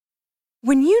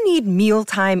When you need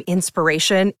mealtime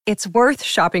inspiration, it's worth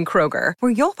shopping Kroger,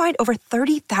 where you'll find over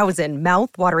 30,000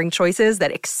 mouth-watering choices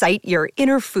that excite your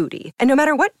inner foodie. And no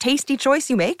matter what tasty choice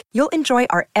you make, you'll enjoy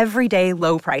our everyday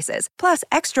low prices, plus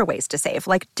extra ways to save,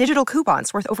 like digital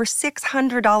coupons worth over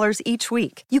 $600 each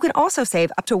week. You can also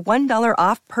save up to $1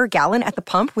 off per gallon at the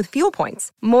pump with fuel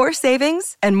points. More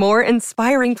savings and more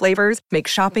inspiring flavors make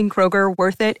shopping Kroger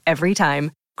worth it every time.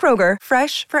 Kroger,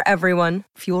 fresh for everyone.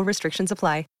 Fuel restrictions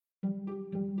apply.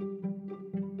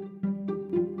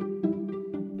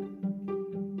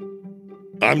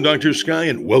 I'm Dr. Sky,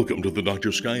 and welcome to the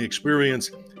Dr. Sky Experience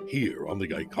here on the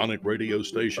iconic radio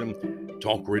station,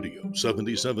 Talk Radio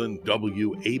 77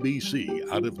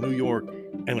 WABC, out of New York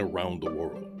and around the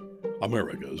world.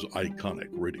 America's iconic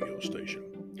radio station.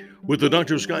 With the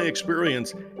Dr. Sky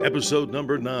Experience, episode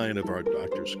number 9 of our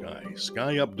Dr. Sky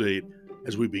Update,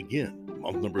 as we begin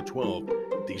month number 12,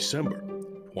 December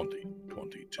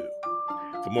 2022.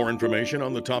 For more information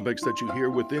on the topics that you hear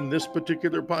within this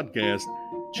particular podcast,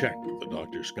 check the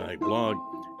Dr. Sky blog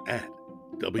at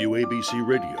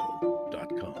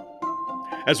wabcradio.com.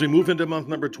 As we move into month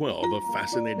number 12, a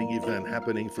fascinating event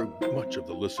happening for much of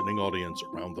the listening audience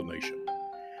around the nation.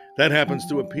 That happens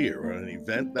to appear on an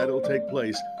event that'll take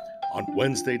place on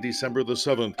Wednesday, December the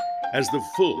 7th, as the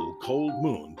full cold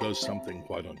moon does something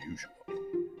quite unusual.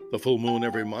 The full moon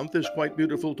every month is quite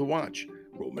beautiful to watch,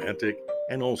 romantic,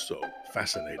 and also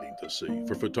fascinating to see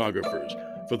for photographers,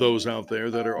 for those out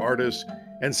there that are artists,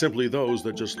 and simply those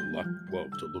that just love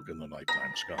to look in the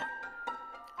nighttime sky.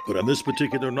 But on this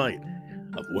particular night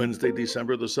of Wednesday,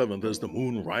 December the 7th, as the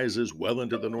moon rises well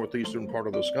into the northeastern part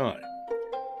of the sky,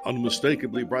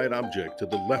 unmistakably bright object to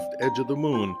the left edge of the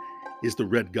moon is the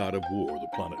red god of war, the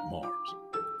planet Mars.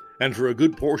 And for a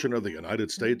good portion of the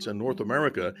United States and North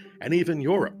America, and even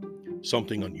Europe,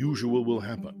 something unusual will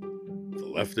happen. The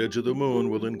left edge of the moon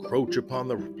will encroach upon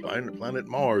the planet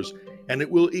Mars, and it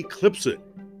will eclipse it.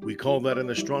 We call that in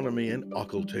astronomy an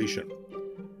occultation.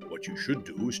 What you should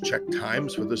do is check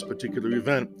times for this particular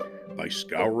event by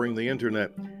scouring the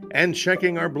internet and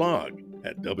checking our blog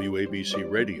at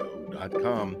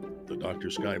wabcradio.com, the Dr.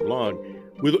 Sky blog,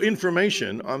 with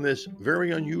information on this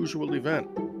very unusual event.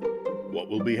 What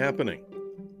will be happening?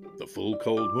 The full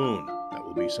cold moon, that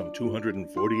will be some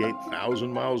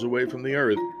 248,000 miles away from the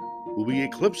Earth, will be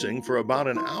eclipsing for about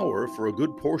an hour for a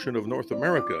good portion of North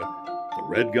America, the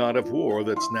red god of war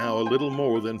that's now a little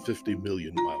more than 50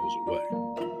 million miles away.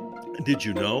 And did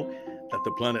you know that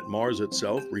the planet Mars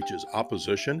itself reaches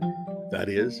opposition, that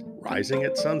is, rising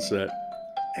at sunset,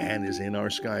 and is in our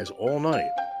skies all night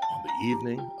on the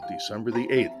evening of December the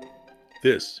 8th?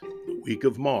 This, the week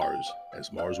of Mars,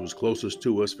 as Mars was closest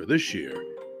to us for this year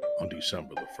on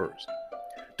December the 1st.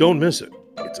 Don't miss it.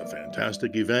 It's a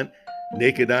fantastic event.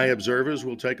 Naked eye observers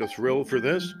will take a thrill for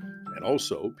this, and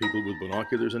also people with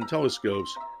binoculars and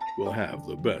telescopes will have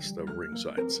the best of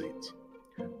ringside seats.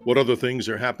 What other things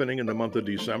are happening in the month of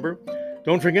December?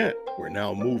 Don't forget, we're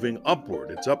now moving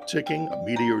upward. It's upticking a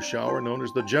meteor shower known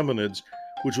as the Geminids,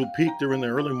 which will peak during the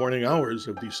early morning hours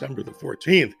of December the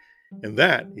 14th. And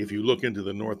that, if you look into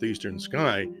the northeastern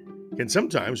sky, can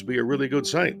sometimes be a really good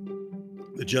sight.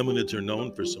 The Geminids are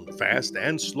known for some fast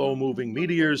and slow-moving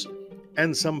meteors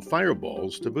and some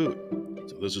fireballs to boot.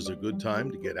 So this is a good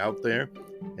time to get out there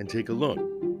and take a look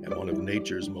at one of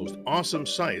nature's most awesome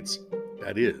sights,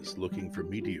 that is, looking for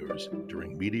meteors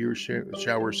during meteor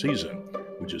shower season,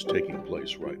 which is taking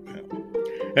place right now.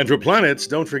 And for planets,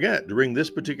 don't forget, during this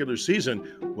particular season,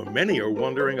 where many are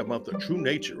wondering about the true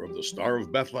nature of the Star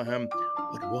of Bethlehem,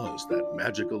 what was that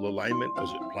magical alignment?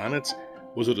 Was it planets?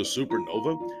 Was it a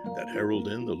supernova that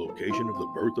heralded in the location of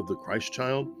the birth of the Christ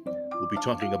child? We'll be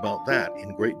talking about that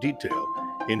in great detail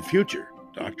in future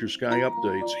Dr. Sky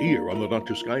updates here on the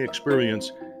Dr. Sky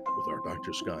Experience with our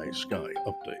Dr. Sky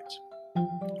updates.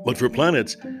 But for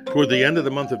planets, toward the end of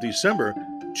the month of December,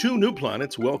 2 new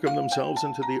planets welcome themselves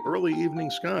into the early evening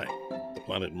sky. The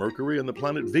planet Mercury and the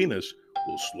planet Venus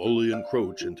will slowly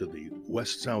encroach into the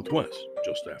west-southwest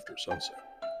just after sunset.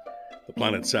 The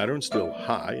planet Saturn, still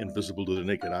high and visible to the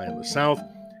naked eye in the south.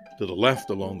 To the left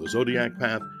along the zodiac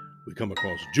path, we come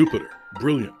across Jupiter,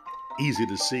 brilliant, easy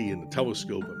to see in the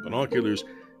telescope and binoculars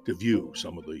to view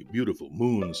some of the beautiful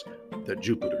moons that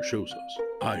Jupiter shows us.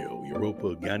 Io,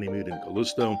 Europa, Ganymede, and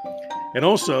Callisto. And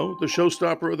also the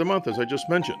showstopper of the month, as I just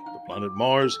mentioned, the planet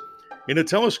Mars. In a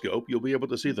telescope, you'll be able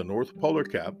to see the North Polar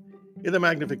Cap in the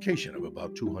magnification of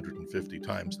about 250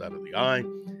 times that of the eye,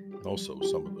 and also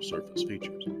some of the surface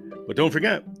features. But don't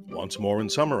forget, once more in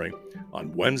summary,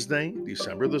 on Wednesday,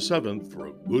 December the 7th, for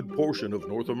a good portion of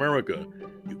North America,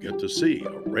 you get to see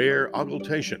a rare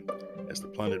occultation as the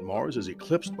planet Mars is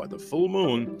eclipsed by the full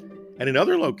moon, And in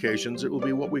other locations, it will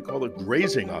be what we call a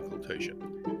grazing occultation,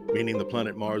 meaning the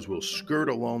planet Mars will skirt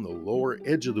along the lower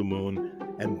edge of the moon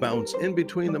and bounce in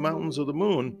between the mountains of the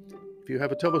moon if you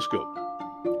have a telescope.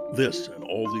 This and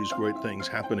all these great things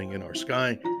happening in our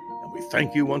sky, and we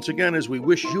thank you once again as we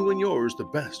wish you and yours the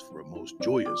best for a most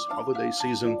joyous holiday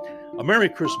season, a Merry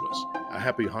Christmas, a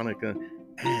Happy Hanukkah,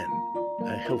 and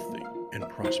a healthy and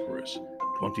prosperous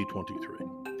 2023.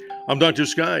 I'm Dr.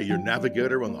 Sky, your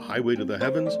navigator on the highway to the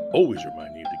heavens, always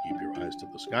reminding you to keep your eyes to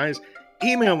the skies.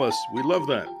 Email us, we love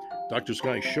that,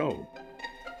 drskyshow